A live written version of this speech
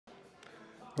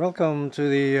Welcome to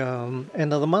the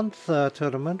end of the month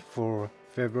tournament for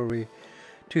February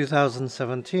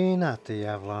 2017 at the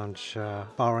Avalanche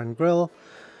Bar and Grill.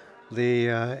 The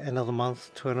end of the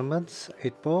month tournaments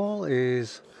 8 ball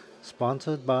is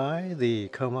sponsored by the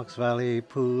Comox Valley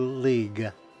Pool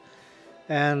League.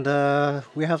 And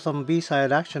we have some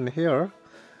B-side action here.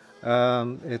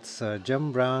 It's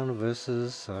Jim Brown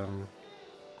versus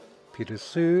Peter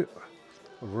Hsu.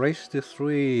 Race to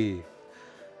 3.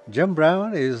 Jim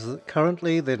Brown is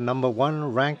currently the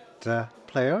 #1 ranked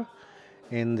player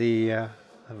in the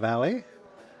Valley,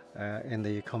 in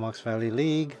the Comox Valley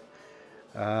League.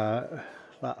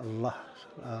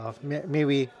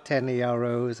 Maybe 10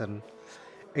 EROs and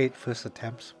 8 first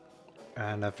attempts,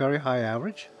 and a very high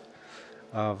average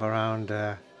of around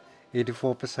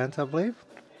 84%, I believe.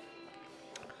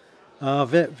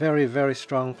 Very, very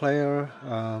strong player.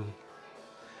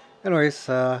 Anyways,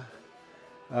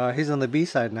 he's on the B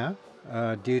side now,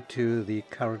 due to the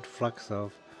current flux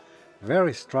of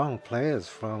very strong players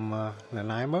from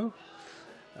Nanaimo,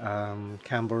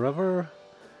 Campbell River,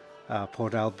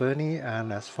 Port Alberni,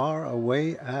 and as far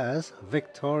away as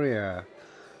Victoria.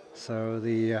 So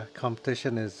the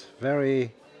competition is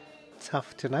very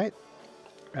tough tonight,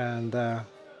 and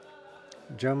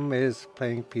Jim is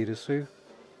playing Peter Hsu.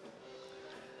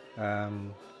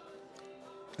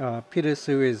 Peter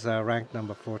Hsu is ranked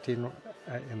number 14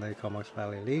 in the Comox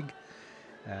Valley League,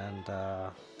 and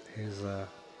his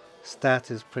stat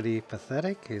is pretty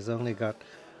pathetic. He's only got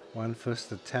 1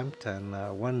 first attempt and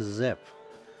 1 zip.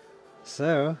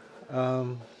 So,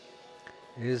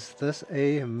 is this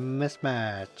a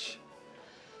mismatch?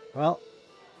 Well,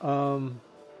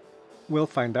 we'll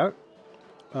find out.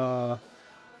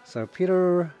 So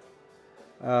Peter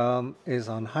is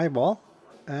on high ball,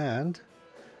 and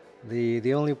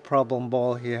the only problem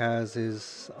ball he has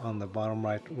is on the bottom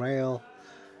right rail.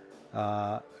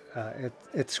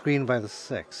 It's screened by the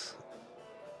 6.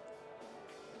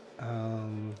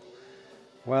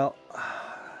 Well,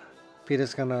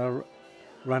 Peter's gonna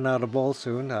run out of ball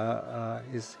soon.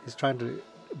 He's trying to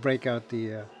break out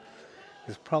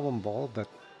his problem ball, but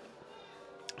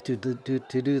to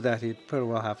do that, he'd pretty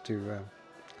well have to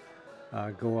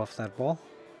go off that ball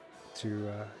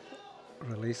to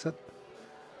release it.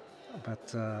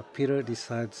 But Peter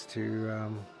decides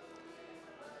to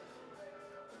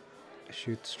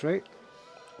shoot straight,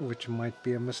 which might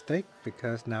be a mistake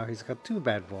because now he's got 2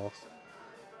 bad balls.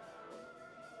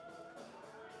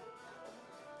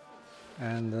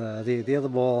 And the other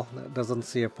ball doesn't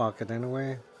see a pocket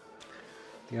anyway.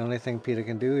 The only thing Peter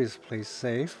can do is play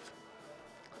safe.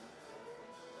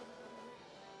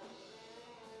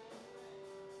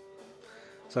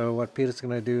 So what Peter's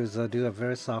going to do is do a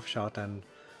very soft shot and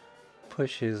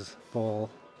push his ball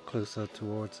closer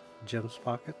towards Jim's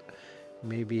pocket.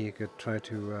 Maybe he could try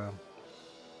to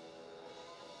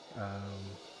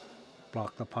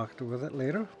block the pocket with it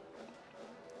later.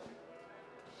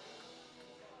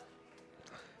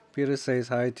 Peter says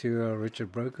hi to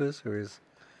Richard Brokers, who is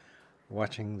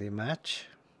watching the match.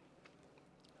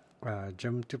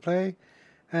 Jim to play,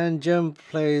 and Jim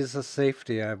plays a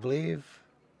safety, I believe,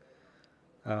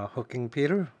 hooking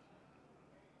Peter.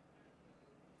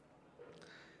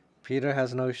 Peter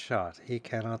has no shot. He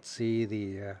cannot see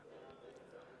the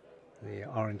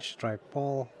orange striped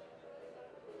ball,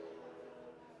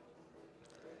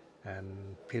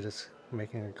 and Peter's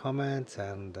making a comment,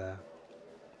 and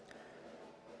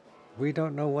we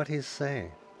don't know what he's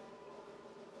saying.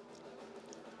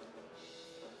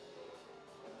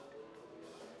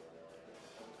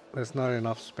 There's not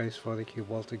enough space for the cue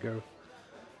ball to go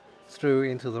through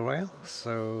into the rail,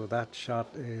 so that shot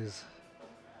is,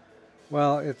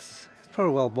 well, it's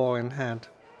pretty well ball in hand.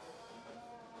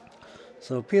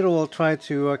 So Peter will try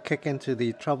to kick into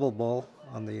the trouble ball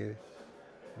on the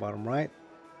bottom right.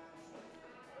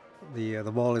 The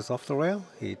ball is off the rail.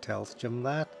 He tells Jim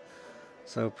that.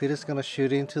 So Peter's going to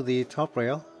shoot into the top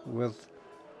rail with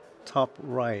top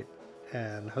right,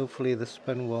 and hopefully the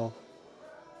spin will.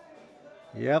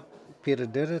 Yep, Peter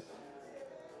did it.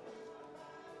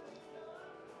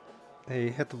 He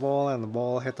hit the ball and the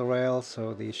ball hit the rail,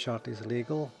 so the shot is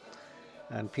legal,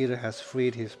 and Peter has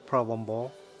freed his problem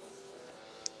ball.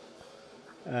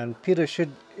 And Peter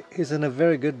is in a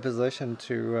very good position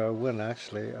to win,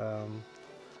 actually,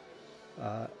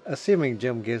 assuming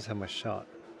Jim gives him a shot.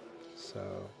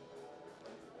 So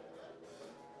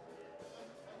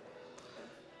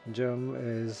Jim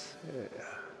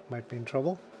might be in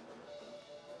trouble,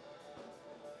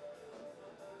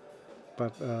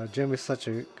 but Jim is such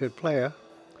a good player,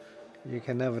 you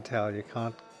can never tell. You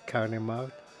can't count him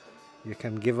out. You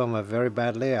can give him a very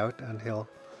bad layout and he'll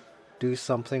do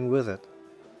something with it.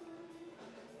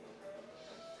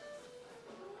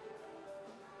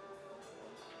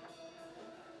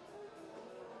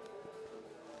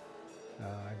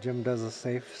 Jim does a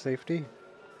safety,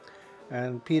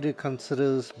 and Peter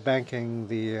considers banking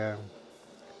the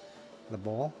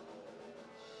ball,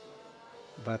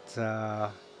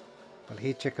 but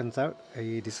he chickens out.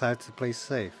 He decides to play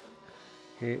safe.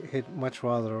 He'd much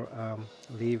rather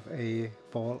leave a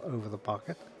ball over the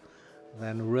pocket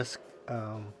than risk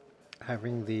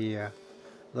having the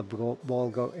ball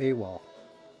go AWOL.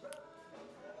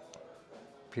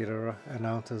 Peter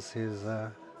announces his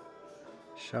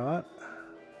shot.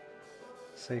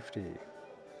 Safety.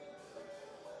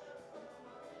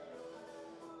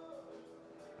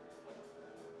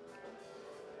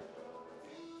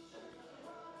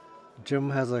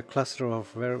 Jim has a cluster of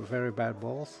very bad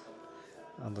balls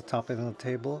on the top end of the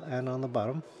table and on the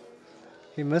bottom.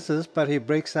 He misses, but he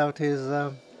breaks out his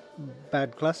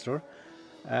bad cluster.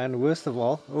 And worst of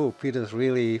all, oh, Peter's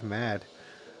really mad.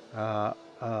 Uh,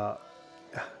 uh,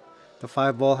 the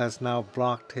 5 ball has now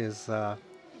blocked his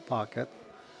pocket.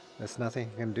 There's nothing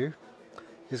he can do.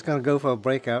 He's going to go for a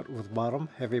breakout with bottom,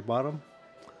 heavy bottom.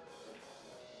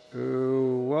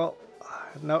 Ooh, well,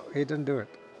 no, he didn't do it.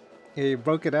 He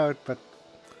broke it out, but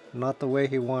not the way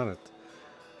he wanted.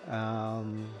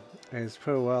 He's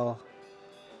pretty well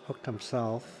hooked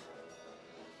himself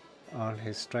on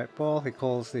his strike ball. He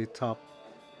calls the top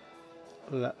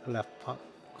left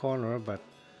corner, but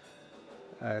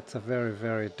it's a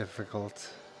very difficult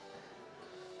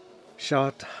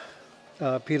shot.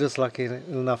 Peter's lucky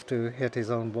enough to hit his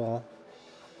own ball,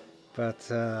 but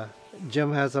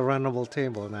Jim has a runnable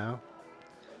table now.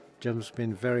 Jim's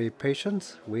been very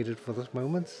patient, waited for this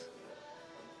moment,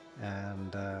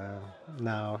 and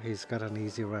now he's got an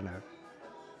easy run out.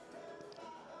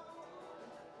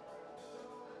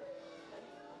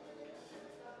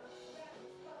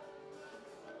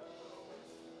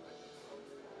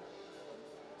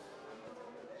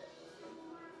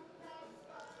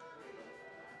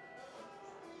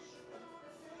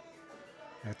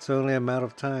 It's only a matter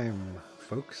of time,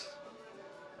 folks.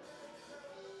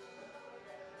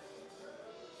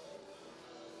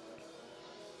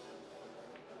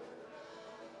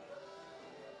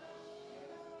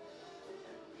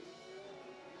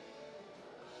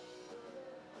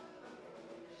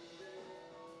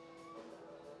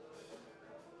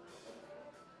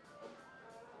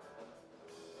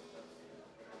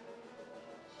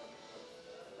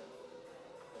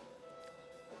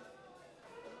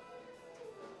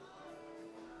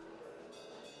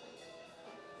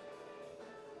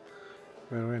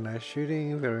 Very nice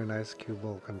shooting, very nice cue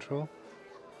ball control.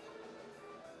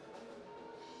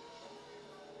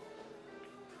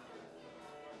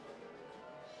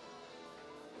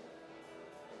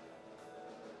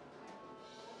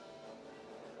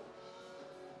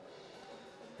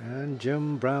 And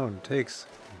Jim Brown takes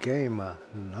game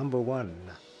number 1.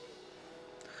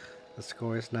 The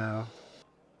score is now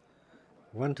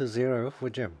 1-0 for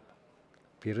Jim.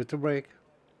 Peter to break.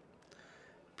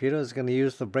 Peter is going to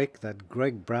use the break that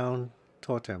Greg Brown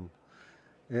taught him.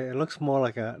 It looks more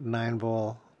like a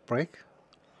 9-ball break.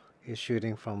 He's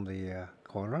shooting from the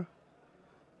corner.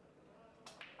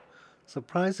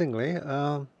 Surprisingly,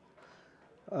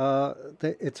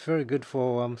 it's very good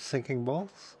for sinking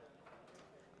balls.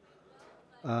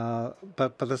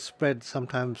 But the spread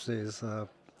sometimes is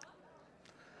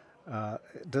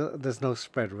there's no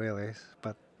spread really.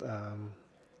 But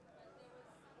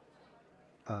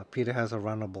Peter has a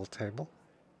runnable table.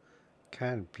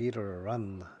 Can Peter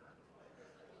run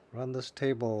this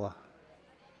table?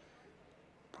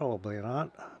 Probably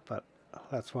not. But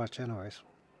let's watch anyways.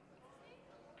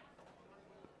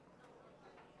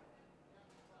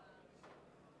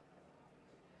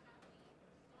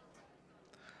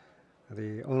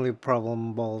 The only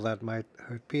problem ball that might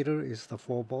hurt Peter is the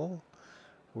 4 ball,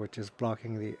 which is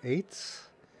blocking the 8s.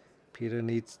 Peter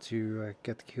needs to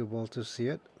get the cue ball to see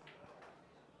it.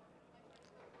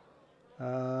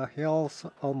 He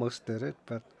also almost did it,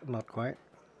 but not quite.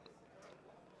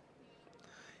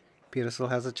 Peter still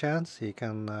has a chance. He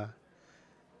can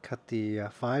cut the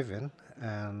 5 in,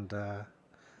 and the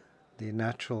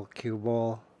natural cue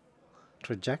ball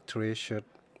trajectory should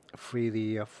free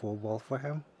the 4 ball for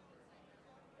him.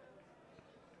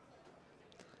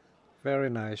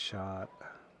 Very nice shot.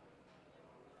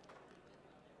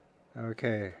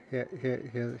 Okay,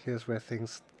 here's where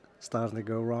things starting to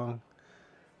go wrong.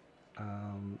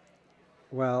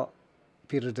 Well,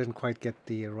 Peter didn't quite get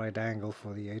the right angle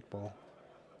for the 8 ball.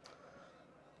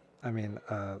 I mean,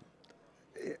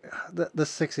 the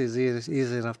 6 is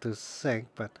easy enough to sink,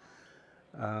 but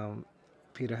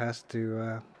Peter has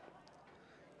to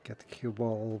get the cue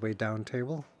ball all the way down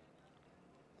table.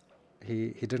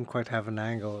 He didn't quite have an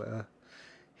angle.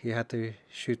 He had to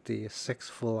shoot the 6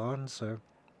 full on, so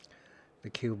the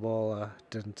cue ball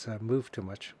didn't move too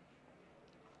much.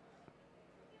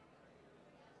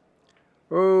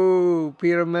 Oh,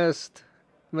 Peter missed.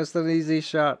 Missed an easy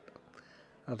shot.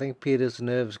 I think Peter's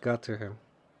nerves got to him.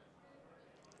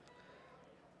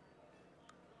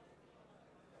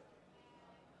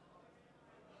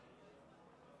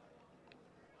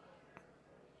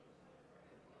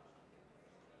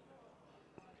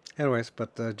 Anyways,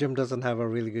 but Jim doesn't have a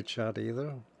really good shot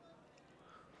either.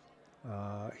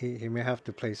 He may have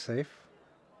to play safe.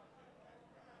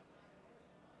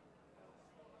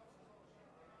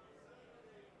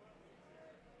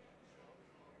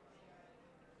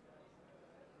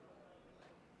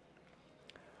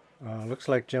 Looks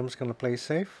like Jim's gonna play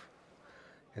safe.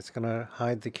 It's gonna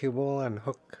hide the cue ball and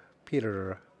hook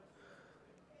Peter.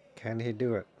 Can he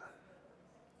do it?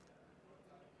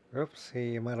 Oops,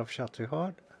 he might have shot too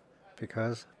hard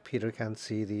because Peter can't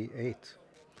see the 8.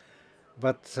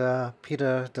 But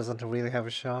Peter doesn't really have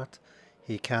a shot.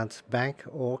 He can't bank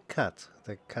or cut.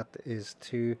 The cut is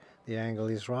too, the angle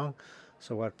is wrong.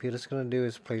 So what Peter's going to do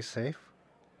is play safe.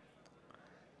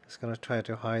 He's going to try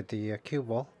to hide the cue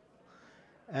ball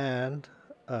and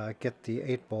get the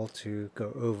 8 ball to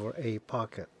go over a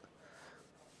pocket.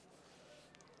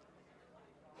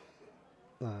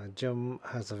 Jim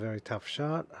has a very tough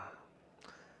shot.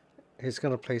 He's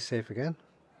going to play safe again,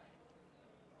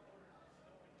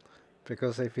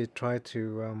 because if he tried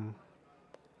to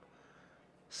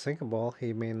sink a ball,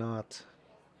 he may not.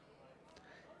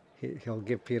 He'll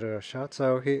give Peter a shot.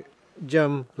 So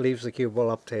Jim leaves the cue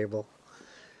ball up table,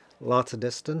 lots of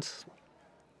distance,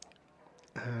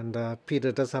 and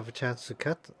Peter does have a chance to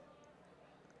cut.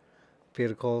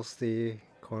 Peter calls the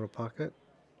corner pocket.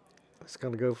 It's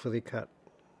going to go for the cut.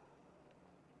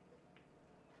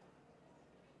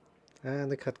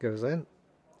 And the cut goes in.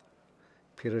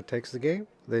 Peter takes the game.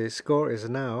 The score is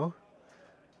now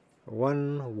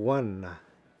 1-1.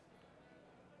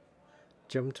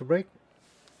 Jim to break.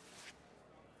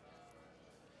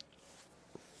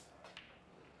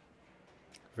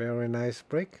 Very nice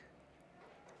break.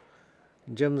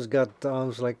 Jim's got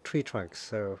arms like tree trunks,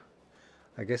 so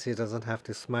I guess he doesn't have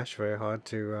to smash very hard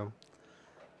to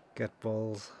get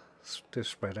balls to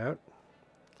spread out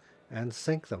and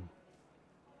sink them.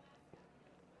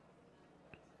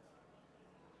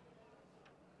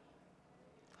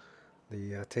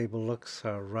 The table looks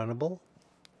runnable.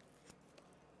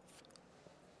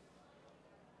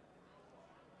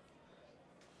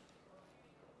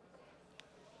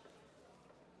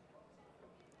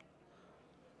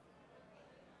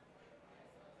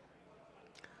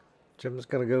 Jim's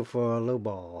gonna go for a low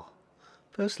ball.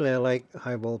 Personally, I like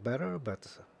high ball better,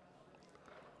 but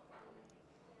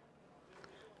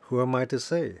who am I to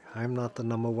say? I'm not the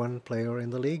 #1 player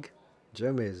in the league.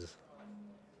 Jim is.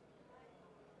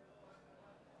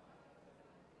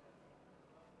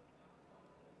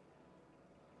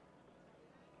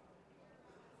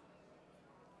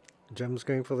 Jim's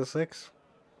going for the 6.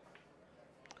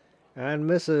 And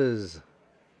misses.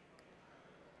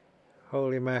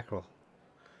 Holy mackerel.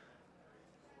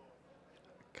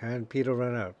 Can Peter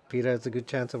run out? Peter has a good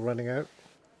chance of running out.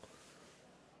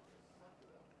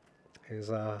 He's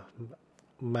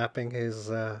mapping his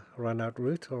run out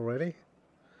route already.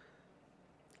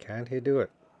 Can he do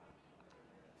it?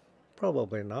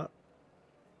 Probably not.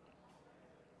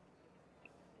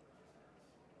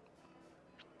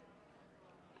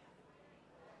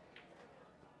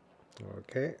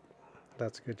 Okay,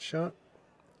 that's a good shot.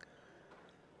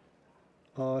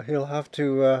 He'll have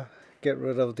to get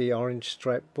rid of the orange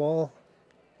stripe ball.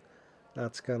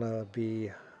 That's gonna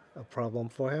be a problem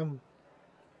for him.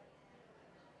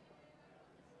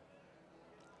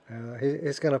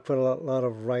 He's gonna put a lot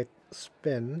of right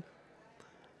spin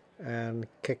and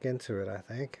kick into it, I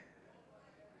think.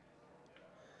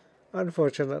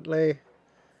 Unfortunately,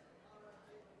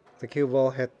 the cue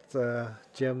ball hit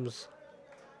Jim's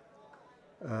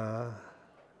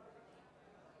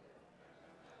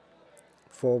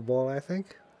four ball, I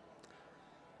think,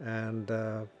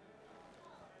 and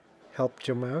helped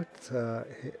Jim out.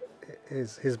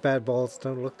 His bad balls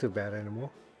don't look too bad anymore.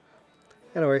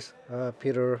 Anyways,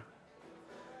 Peter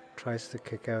tries to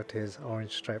kick out his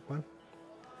orange stripe one,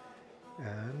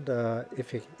 and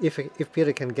if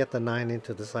Peter can get the 9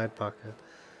 into the side pocket,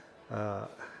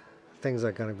 things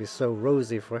are going to be so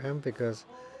rosy for him, because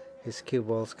his cue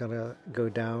ball's going to go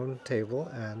down table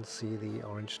and see the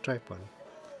orange stripe one.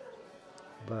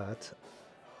 But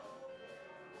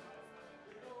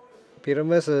Peter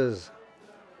misses,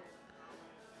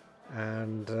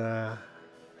 and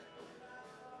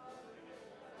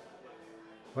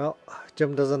well,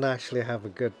 Jim doesn't actually have a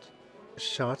good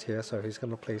shot here, so he's going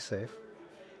to play safe.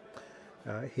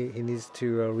 He needs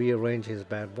to rearrange his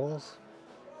bad balls.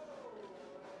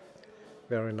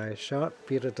 Very nice shot.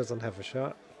 Peter doesn't have a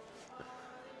shot.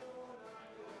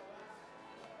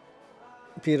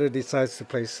 Peter decides to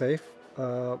play safe.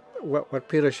 What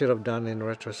Peter should have done in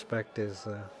retrospect is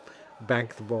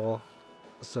bank the ball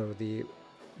so the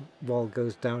ball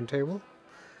goes down table.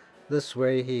 This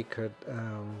way he could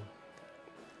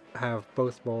have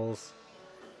both balls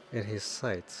in his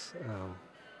sights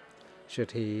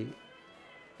should he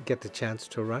get the chance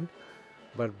to run.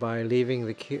 But by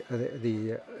leaving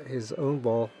his own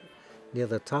ball near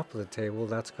the top of the table,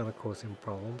 that's going to cause him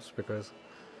problems because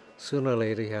sooner or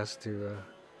later he has to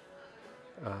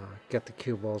get the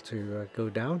cue ball to go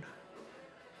down.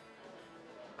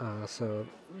 So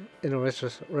in a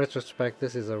retrospect,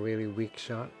 this is a really weak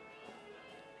shot.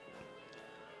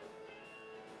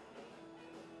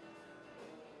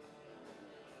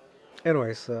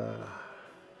 Anyways,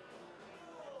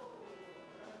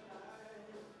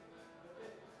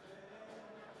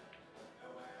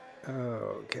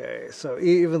 okay, so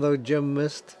even though Jim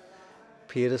missed,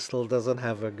 Peter still doesn't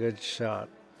have a good shot.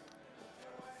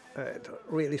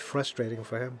 Really frustrating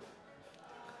for him.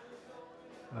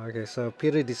 Okay, so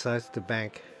Peter decides to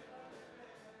bank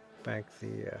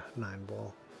the 9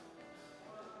 ball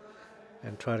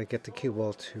and try to get the cue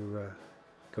ball to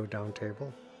go down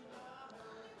table.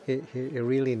 He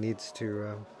really needs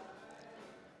to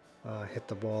hit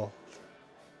the ball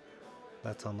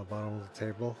that's on the bottom of the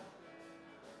table.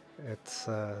 It's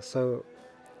so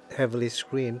heavily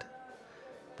screened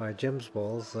by Jim's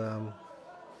balls.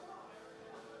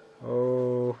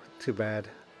 Oh, too bad.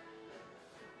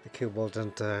 The cue ball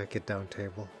didn't get down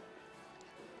table.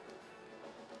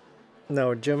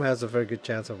 No, Jim has a very good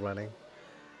chance of running.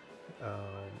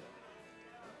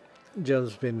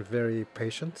 Jim's been very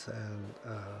patient and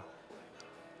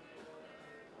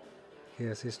he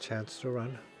has his chance to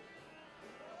run.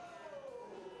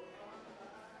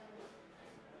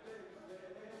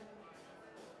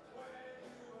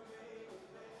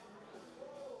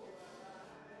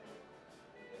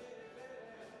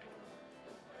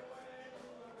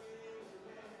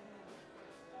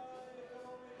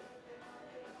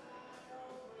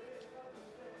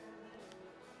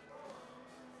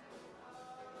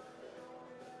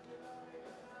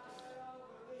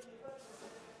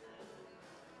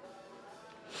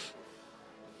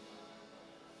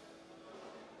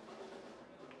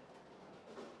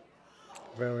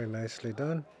 Very nicely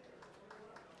done.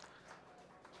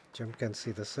 Jim can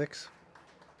see the 6.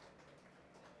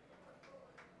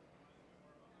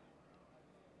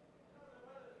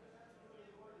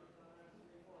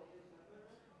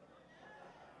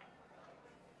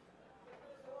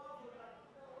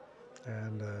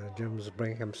 And Jim's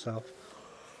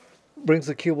brings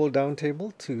the cue ball down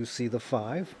table to see the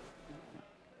 5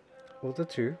 or the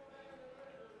 2.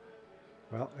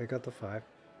 Well, he got the 5.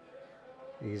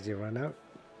 Easy run out.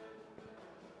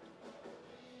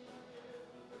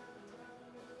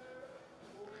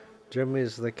 Jim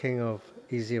is the king of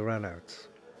easy runouts.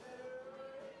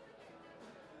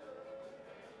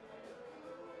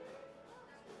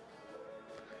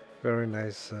 Very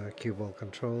nice cue ball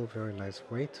control, very nice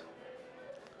weight.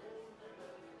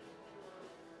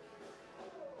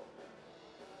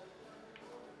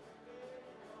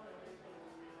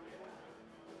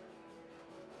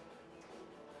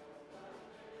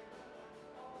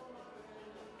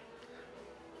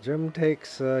 Jim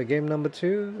takes game number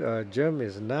 2. Jim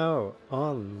is now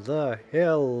on the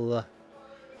hill.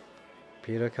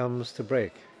 Peter comes to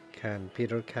break. Can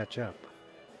Peter catch up?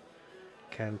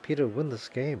 Can Peter win this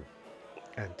game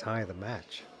and tie the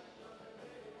match?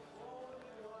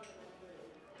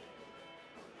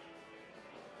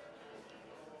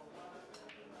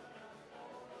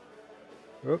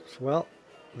 Oops, well,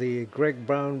 the Greg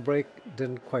Brown break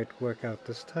didn't quite work out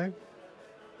this time.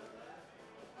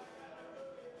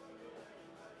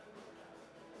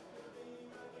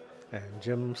 And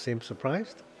Jim seems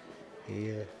surprised.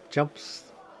 He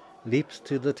leaps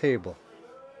to the table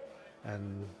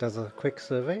and does a quick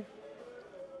survey.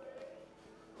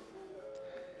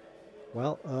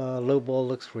 Well, low ball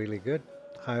looks really good.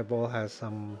 High ball has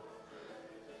some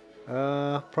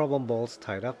problem balls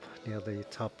tied up near the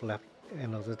top left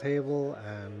end of the table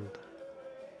and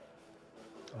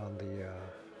on the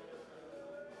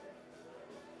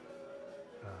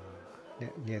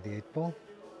near the 8 ball.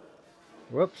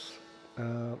 Whoops.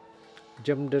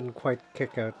 Jim didn't quite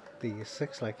kick out the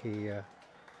 6 like he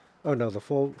oh no, the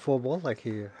 4 ball like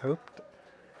he hoped,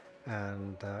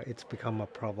 and it's become a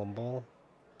problem ball.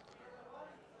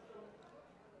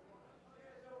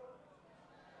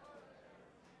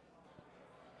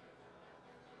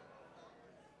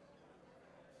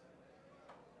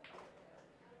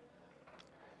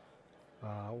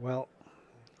 Well,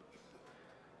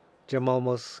 Jim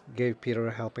almost gave Peter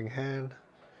a helping hand.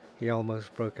 He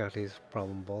almost broke out his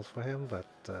problem balls for him, but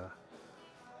uh,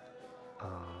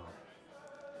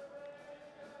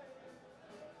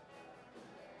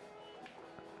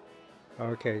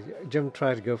 okay, Jim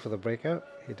tried to go for the breakout.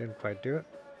 He didn't quite do it.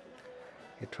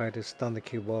 He tried to stun the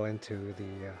cue ball into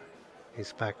the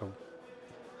his pack of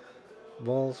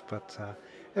balls, but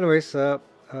anyways,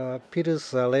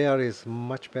 Peter's layout is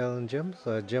much better than Jim's.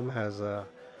 Jim has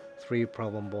three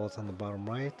problem balls on the bottom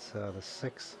right, the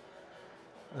 6,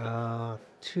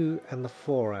 2, and the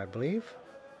 4, I believe.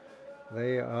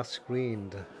 They are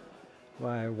screened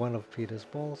by one of Peter's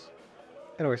balls.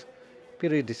 Anyways,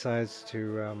 Peter decides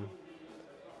to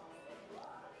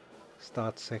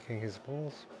start sinking his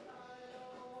balls.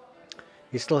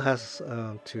 He still has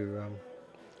to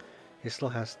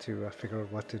figure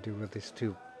out what to do with these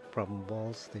two problem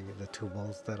balls, the two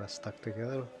balls that are stuck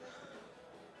together.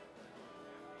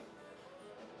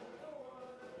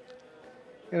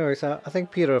 Anyways, I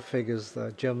think Peter figures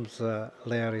Jim's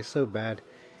layout is so bad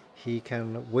he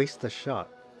can waste the shot.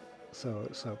 So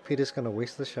Peter's gonna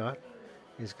waste the shot.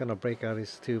 He's gonna break out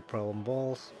his two problem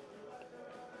balls.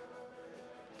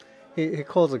 He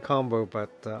calls a combo,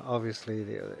 but obviously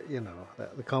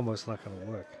the combo is not gonna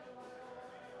work.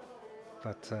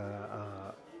 But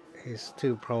his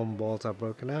two problem balls are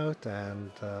broken out,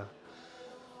 and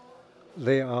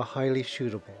they are highly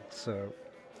shootable.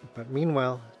 But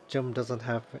meanwhile, Jim doesn't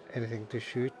have anything to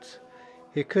shoot.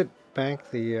 He could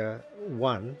bank the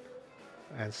 1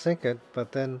 and sink it,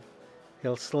 but then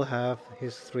he'll still have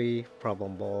his 3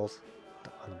 problem balls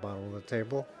on the bottom of the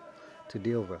table to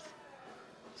deal with.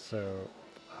 So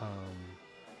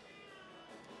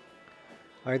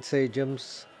I'd say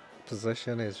Jim's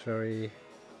position is very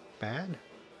bad.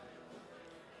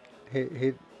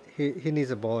 He needs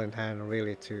a ball in hand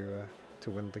really to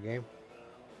win the game.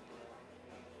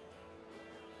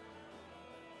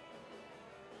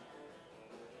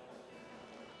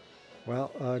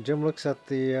 Well, Jim looks at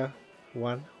the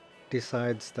 1,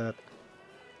 decides that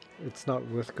it's not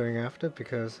worth going after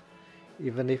because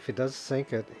even if he does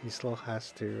sink it, he still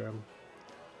has to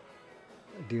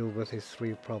deal with his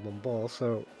 3 problem balls.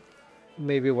 So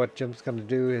maybe what Jim's going to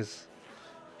do is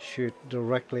shoot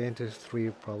directly into his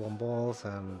 3 problem balls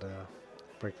and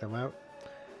break them out.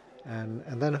 And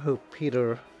then hope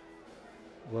Peter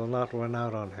will not run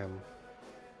out on him.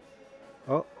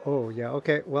 Oh yeah,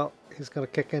 okay, well, he's going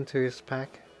to kick into his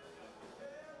pack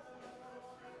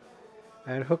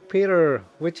and hook Peter,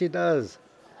 which he does.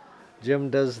 Jim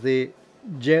does the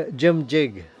Jim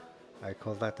jig. I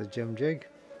call that the Jim jig.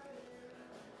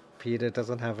 Peter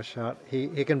doesn't have a shot.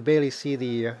 He can barely see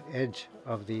the edge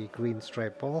of the green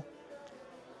stripe ball.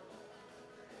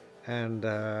 And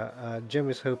Jim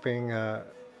is hoping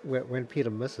when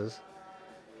Peter misses,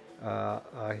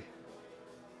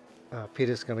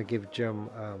 Peter's going to give Jim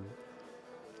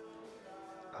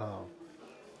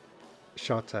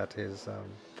shots at his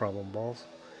problem balls.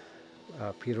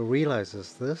 Peter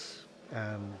realizes this,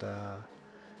 and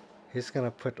he's going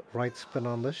to put right spin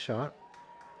on this shot,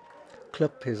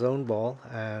 clip his own ball,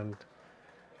 and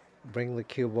bring the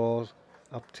cue ball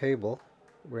up table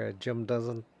where Jim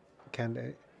can't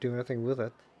do anything with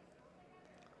it.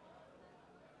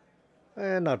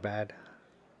 Not bad.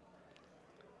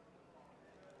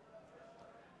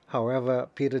 However,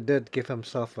 Peter did give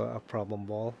himself a problem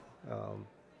ball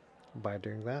by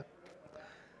doing that.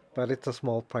 But it's a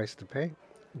small price to pay.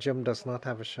 Jim does not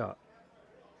have a shot.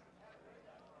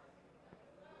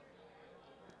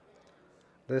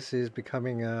 This is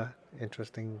becoming an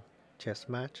interesting chess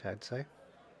match, I'd say.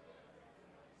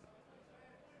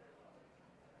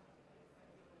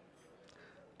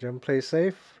 Jim plays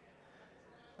safe,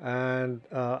 and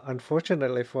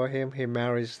unfortunately for him, he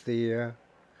marries the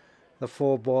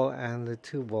 4 ball and the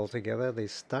 2 ball together. They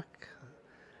stuck.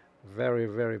 Very,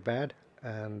 very bad,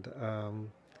 and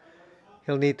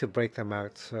he'll need to break them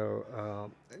out.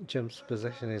 So Jim's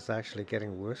position is actually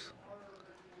getting worse.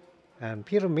 And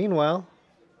Peter, meanwhile,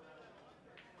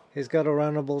 he's got a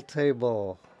runnable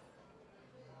table.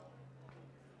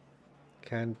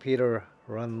 Can Peter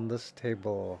run this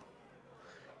table?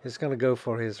 He's going to go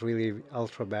for his really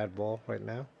ultra bad ball right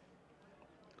now.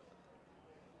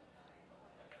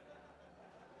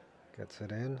 Gets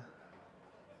it in.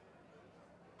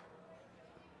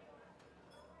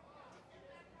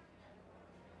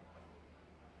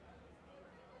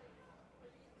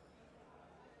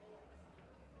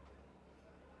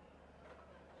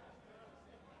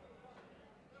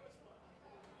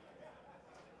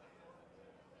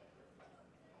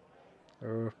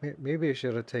 Or maybe I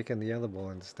should have taken the other ball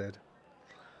instead.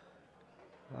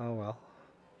 Oh well.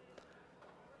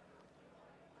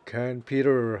 Can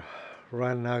Peter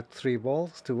run out 3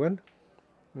 balls to win?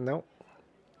 No.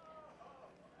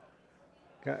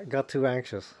 Got too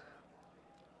anxious.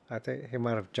 I think he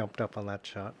might have jumped up on that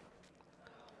shot.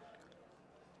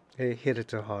 He hit it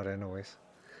too hard anyways.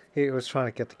 He was trying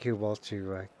to get the cue ball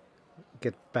to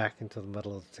get back into the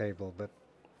middle of the table, but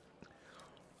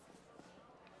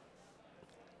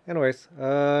anyways,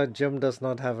 Jim does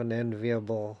not have an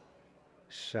enviable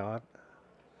shot.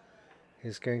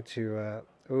 He's going to,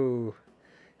 ooh,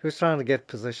 he was trying to get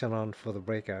position on for the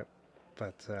breakout,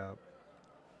 but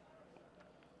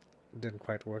didn't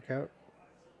quite work out.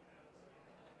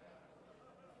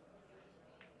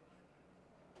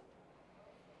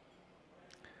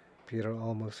 Peter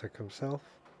almost took himself.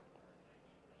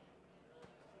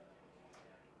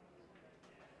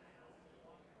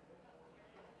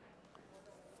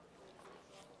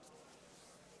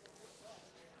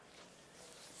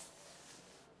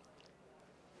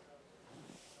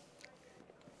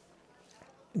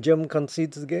 Jim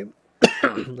concedes the game.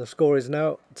 The score is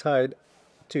now tied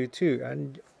 2-2,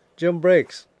 and Jim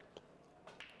breaks.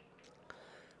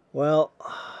 Well,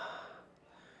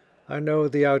 I know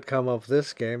the outcome of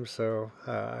this game, so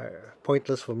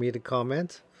pointless for me to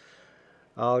comment.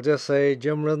 I'll just say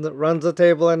Jim runs the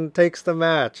table and takes the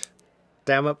match.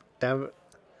 Damn it, damn it.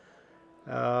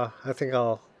 I think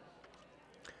I'll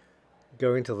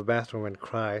go into the bathroom and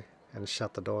cry and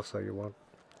shut the door so you won't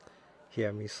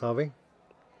hear me sobbing.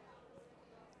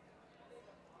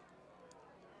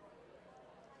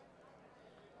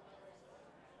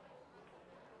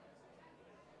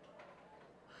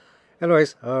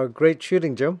 Anyways, great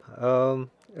shooting, Jim.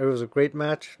 It was a great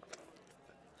match.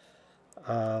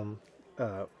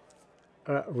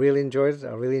 Really enjoyed it.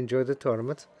 I really enjoyed the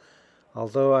tournament.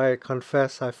 Although I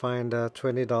confess I find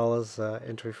 $20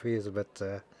 entry fee is a bit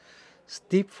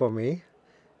steep for me.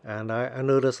 And I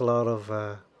noticed a lot of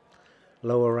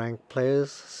lower ranked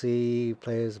players, C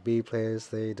players, B players,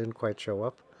 they didn't quite show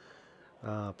up.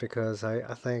 Because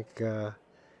I think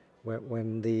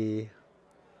when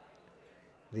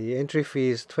the entry fee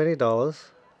is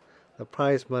 $20, the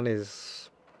prize money is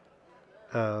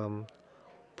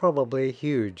probably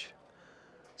huge.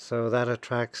 So that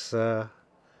attracts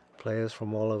players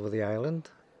from all over the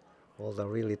island, all the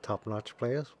really top-notch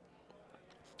players,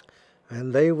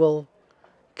 and they will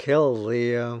kill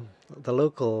the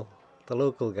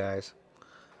local guys.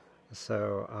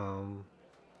 So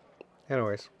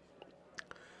anyways,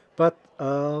 but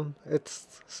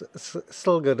it's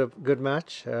still a good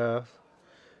match.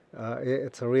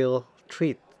 It's a real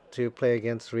treat to play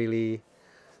against really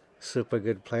super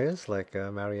good players like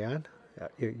Marianne.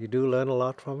 You do learn a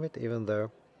lot from it, even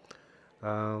though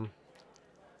the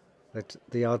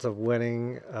odds of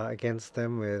winning against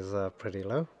them is pretty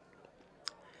low.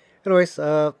 Anyways,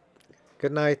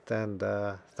 good night, and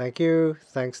thank you.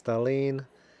 Thanks, Darlene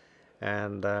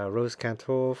and Rose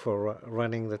Cantor for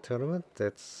running the tournament.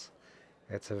 It's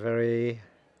a very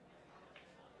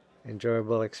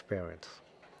enjoyable experience.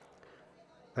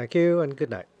 Thank you, and good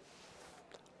night.